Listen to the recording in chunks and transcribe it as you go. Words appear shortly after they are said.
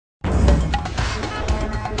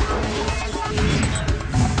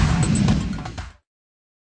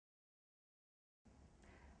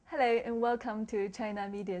Hello and welcome to China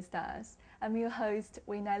Media Stars. I'm your host,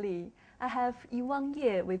 Weina Li. I have Yvonne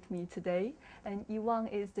here with me today, and Yvonne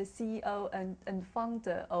is the CEO and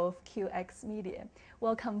founder of QX Media.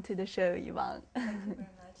 Welcome to the show, Yvonne. Thank you very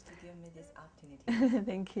much to give me this opportunity.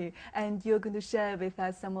 Thank you. And you're going to share with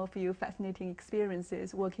us some of your fascinating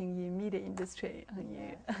experiences working in media industry, aren't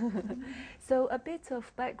you? So a bit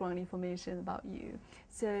of background information about you.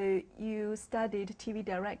 So you studied TV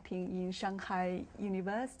directing in Shanghai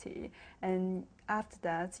University, and after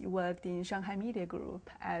that you worked in Shanghai Media Group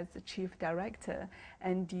as the chief director,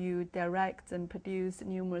 and you direct and produce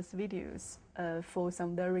numerous videos for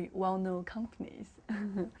some very well-known companies.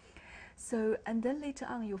 So, and then later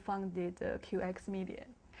on you founded QX Media.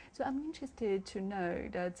 So I'm interested to know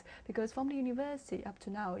that because from the university up to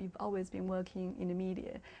now you've always been working in the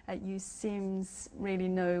media, you seems really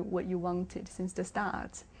know what you wanted since the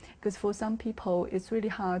start. Because for some people it's really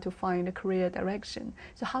hard to find a career direction.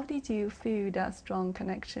 So how did you feel that strong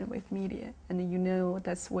connection with media, and you know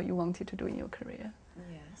that's what you wanted to do in your career?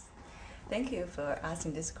 Yes. Thank you for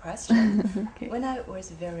asking this question. Okay. When I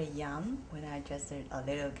was very young, when I just a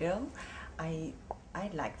little girl, I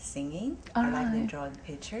liked singing. I liked to draw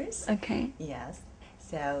pictures. Okay. Yes.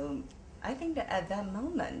 So I think that at that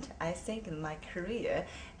moment, I think my career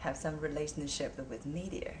have some relationship with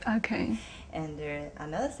media. Okay. And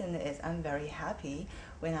another thing is I'm very happy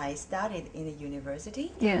when I started in the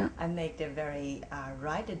university. Yeah. I made the very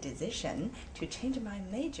right decision to change my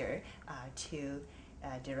major to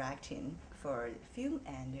directing for film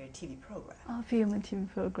and TV program. Oh, film and TV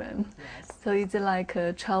program. Yes. So it's like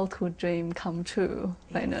a childhood dream come true,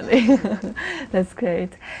 finally. Exactly. That's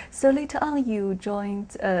great. So later on you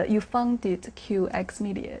joined, you founded QX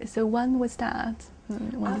Media. So when was that? When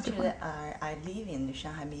did you After found? I live in the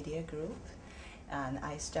Shanghai Media Group, and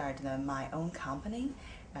I started my own company,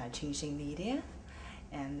 Qingxin Media,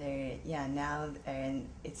 and now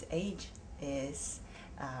its age is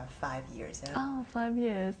 5 years old. Oh, 5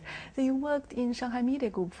 years. So you worked in Shanghai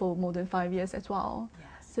Media Group for more than 5 years as well.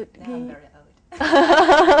 Yes. So Now I'm very old.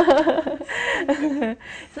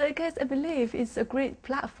 So I guess I believe it's a great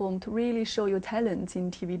platform to really show your talent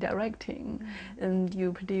in TV directing, and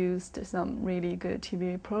you produced some really good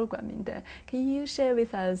TV program in there. Can you share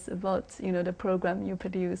with us about the program you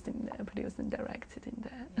produced and directed in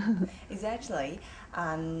there? Yeah. Exactly.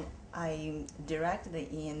 I directed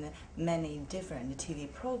in many different TV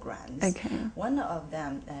programs. Okay. One of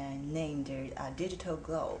them named Digital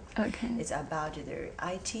Globe. Okay. It's about the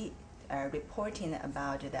IT. Reporting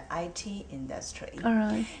about the IT industry. All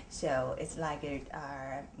right. So it's like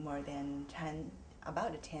more than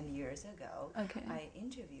about 10 years ago. Okay. I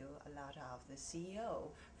interviewed a lot of the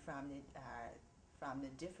CEO from the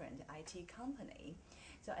different IT company.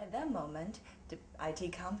 So at that moment, the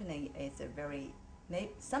IT company is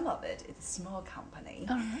some of it is a small company.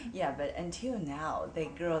 Right. Yeah, but until now they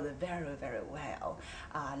grow very, very well.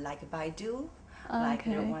 Like Baidu, like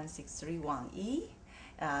the 1631E.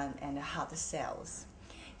 And hot sales.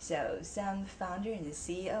 So some founder and the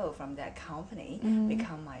CEO from that company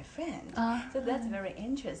become my friend. So that's very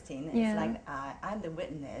interesting. Yeah. It's like I'm the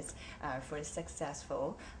witness for a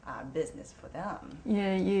successful business for them.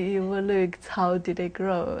 Yeah, you looked how did they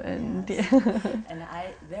grow, and yes. And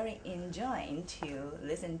I very enjoy to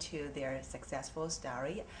listen to their successful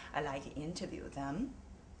story. I like to interview them.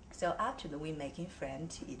 So after we making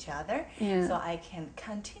friends to each other, so I can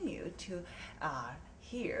continue to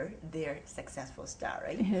hear their successful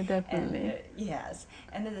story. Yeah, definitely. And, yes,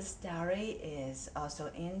 and the story is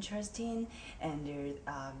also interesting and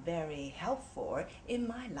very helpful in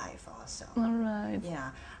my life also. All right.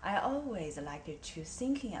 Yeah, I always like to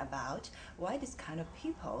thinking about why this kind of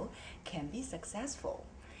people can be successful.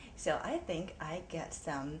 So I think I get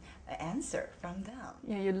some answer from them.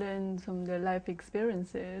 Yeah, you learn from their life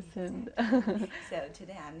experiences. Exactly. And So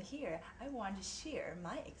today I'm here. I want to share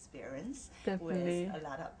my experience Definitely. with a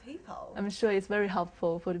lot of people. I'm sure it's very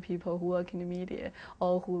helpful for the people who work in the media,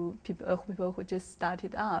 or people who just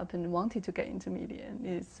started up and wanted to get into media.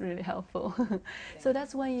 It's really helpful. So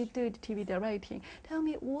that's why you do the TV directing. Tell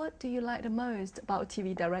me, what do you like the most about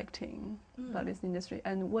TV directing, about this industry,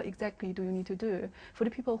 and what exactly do you need to do? For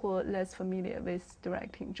the people who are less familiar with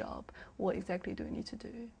directing job, what exactly do you need to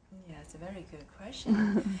do? Yeah, it's a very good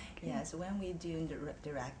question. Yes, when we do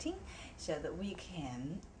directing, so that we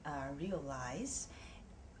can realize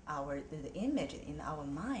the image in our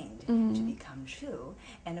mind to become true,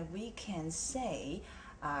 and we can say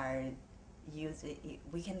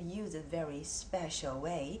we can use a very special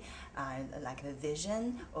way, like the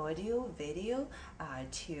vision, audio, video,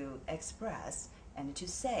 to express and to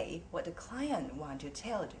say what the client want to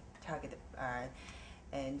tell the target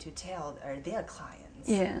and to tell their clients.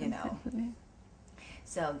 Yeah, you know. definitely.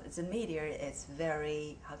 So the media is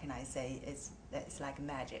very, how can I say, it's like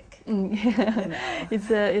magic. Yeah. You know?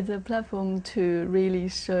 It's a platform to really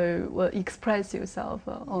show, well, express yourself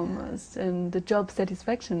almost, and the job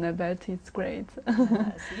satisfaction, I bet, is great.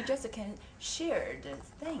 Yes, you just can share the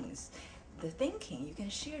things, the thinking. You can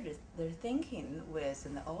share the thinking with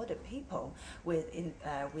all the people with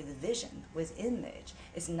vision, with image.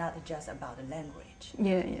 It's not just about the language.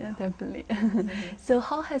 Yeah, yeah, definitely. So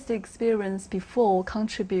how has the experience before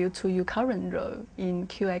contributed to your current role in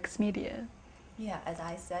QX Media? Yeah, as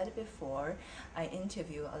I said before, I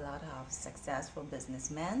interview a lot of successful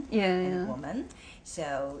businessmen and women.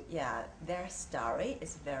 So yeah, their story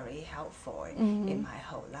is very helpful in my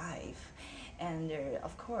whole life. And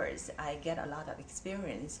of course, I get a lot of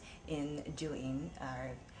experience in doing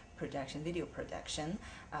production, video production.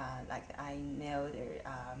 Like I know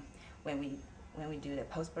when we do the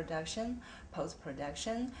post-production,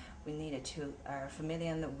 we needed to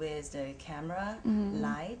familiar with the camera,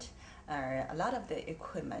 light, a lot of the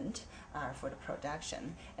equipment for the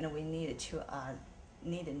production, and we needed to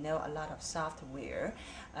know a lot of software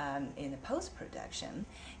in the post-production.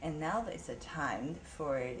 And now it's a time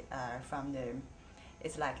for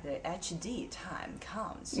it's like the HD time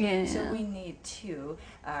comes. Yeah. So we need to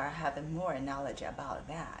have more knowledge about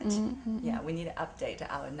that. Yeah, we need to update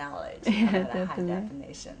our knowledge about the high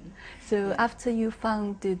definition. So after you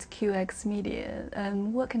founded QX Media,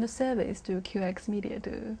 what kind of service do QX Media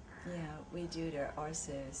do? Yeah, we do the our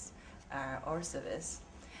service.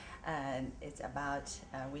 And it's about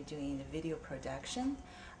we're doing the video production,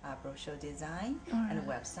 brochure design, and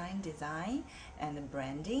website design, and the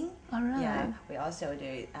branding. Yeah, we also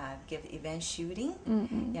do give event shooting.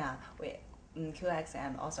 Yeah, we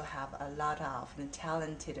QXM also have a lot of the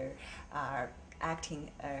talented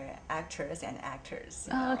actors and actors.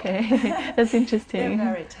 Oh, okay, that's interesting.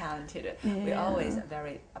 They're very talented. Yeah. We're always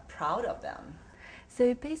very proud of them.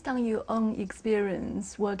 So based on your own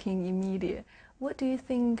experience working in media, what do you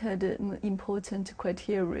think are the important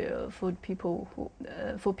criteria for people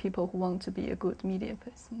who want to be a good media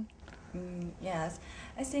person? Yes,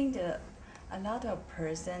 I think a lot of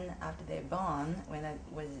person after they're born, when I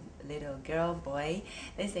was a little girl, boy,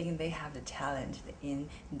 they think they have the talent in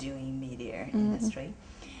doing media industry.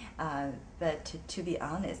 But to be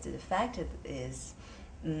honest, the fact is,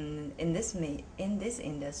 in this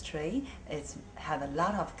industry, it's have a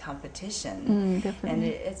lot of competition, and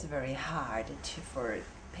it's very hard for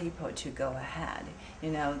people to go ahead.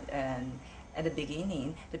 You know, and at the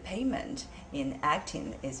beginning, the payment in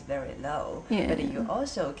acting is very low, but you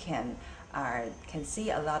also can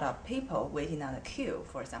see a lot of people waiting on the queue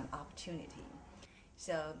for some opportunity.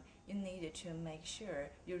 So you need to make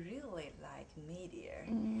sure you really like media,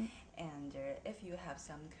 and if you have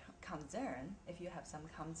some concern,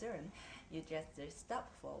 you just stop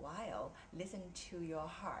for a while, listen to your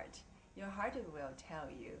heart. Your heart will tell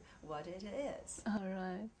you what it is. All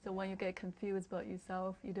right. So when you get confused about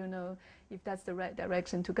yourself, you don't know if that's the right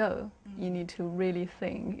direction to go. You need to really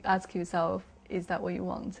think, ask yourself, is that what you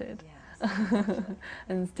wanted? Yes.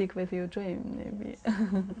 And stick with your dream, maybe.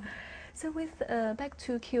 Yes. So with back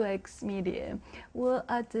to QX Media, what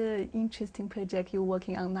are the interesting projects you're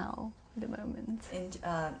working on now at the moment? And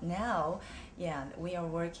now, yeah, we are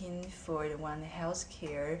working for the one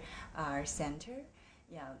healthcare center.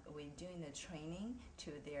 Yeah, we're doing the training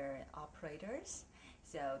to their operators.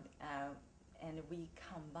 So, and we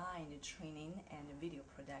combine the training and the video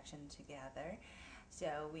production together.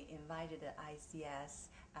 So we invited the ICS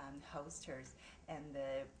hosters and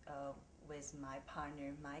with my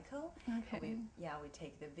partner Michael. Okay. We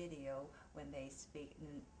take the video when they speak,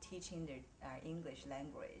 teaching their English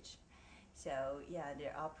language. So yeah,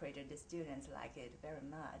 the operator, the students like it very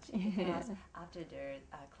much because after their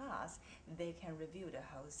class, they can review the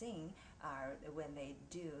whole thing when they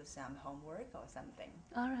do some homework or something.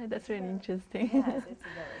 All right, that's really interesting. Yes, it's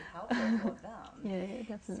very helpful for them. Yeah,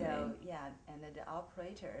 definitely. So yeah, and the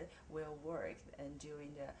operator will work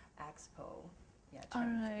during the expo. Yeah, all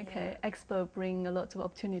right, okay. Yeah. Expo bring a lot of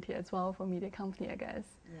opportunity as well for media company, I guess.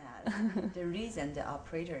 Yes. The reason the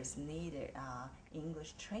operators needed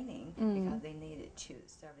English training because they needed to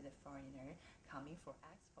serve the foreigner coming for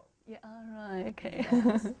expo. Yeah, all right, okay.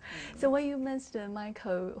 Yes. So when you mentioned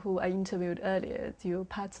Michael, who I interviewed earlier, your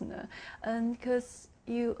partner, because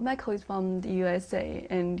Michael is from the USA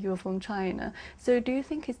and you're from China. So do you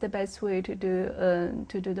think it's the best way to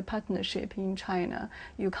do the partnership in China?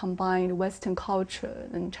 You combine Western culture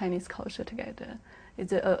and Chinese culture together.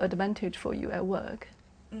 Is it an advantage for you at work?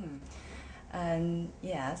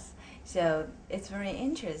 Yes, so it's very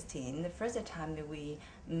interesting. The first time that we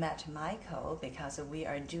met Michael, because we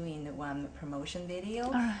are doing one promotion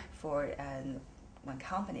video for one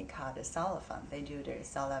company called Ceolin. They do the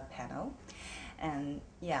solar panel. And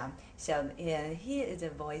yeah, so he is a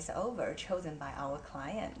voiceover chosen by our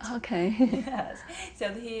client. Okay. Yes,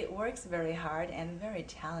 so he works very hard and very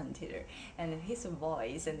talented, and his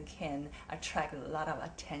voice can attract a lot of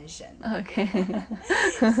attention. Okay.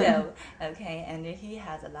 So okay, and he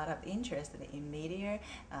has a lot of interest in media,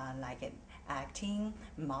 like acting,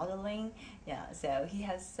 modeling. Yeah, so he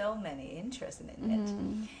has so many interests in it.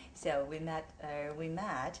 So we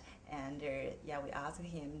met, and yeah, we asked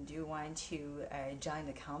him, do you want to join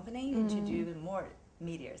the company and to do more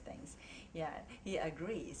media things? Yeah, he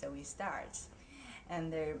agreed, so we start.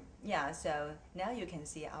 And yeah, so now you can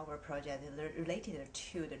see our project related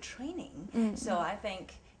to the training. So I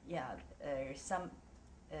think, yeah,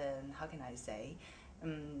 how can I say,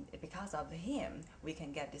 because of him, we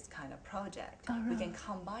can get this kind of project. We can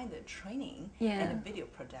combine the training and the video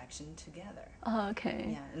production together. Okay.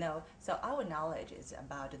 Yeah, no. So our knowledge is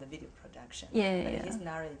about the video production. But his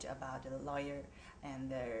knowledge about the lawyer and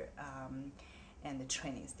the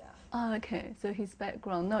training stuff. Okay. So his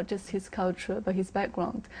background, not just his culture, but his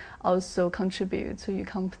background, also contribute to your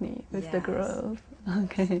company with the growth.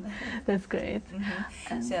 Okay, that's great.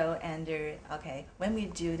 So okay, when we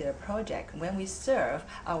do the project, when we serve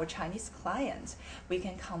our Chinese clients, we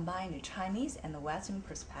can combine the Chinese and the Western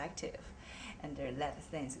perspective, and let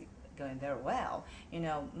things going very well. You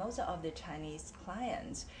know, most of the Chinese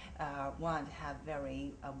clients want to have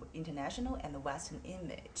very international and Western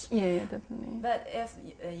image. Yeah, definitely. But if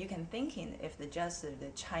you can thinking if just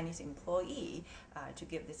the Chinese employee to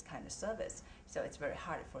give this kind of service, so it's very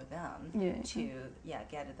hard for them to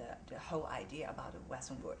get the whole idea about the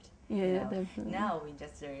Western world. Yeah, definitely. Now we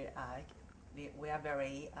just we are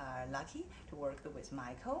very lucky to work with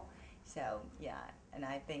Michael. So yeah, and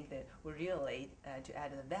I think that we really to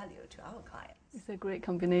add the value to our clients. It's a great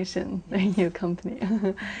combination in your company.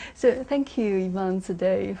 So thank you, Yvonne,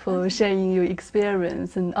 today for sharing your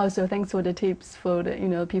experience, and also thanks for the tips for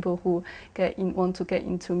the people who want to get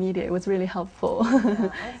into media. It was really helpful.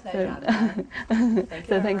 My pleasure.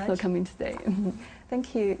 So thanks for coming today.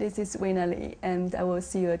 Thank you. This is Weina Lee, and I will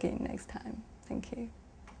see you again next time. Thank you.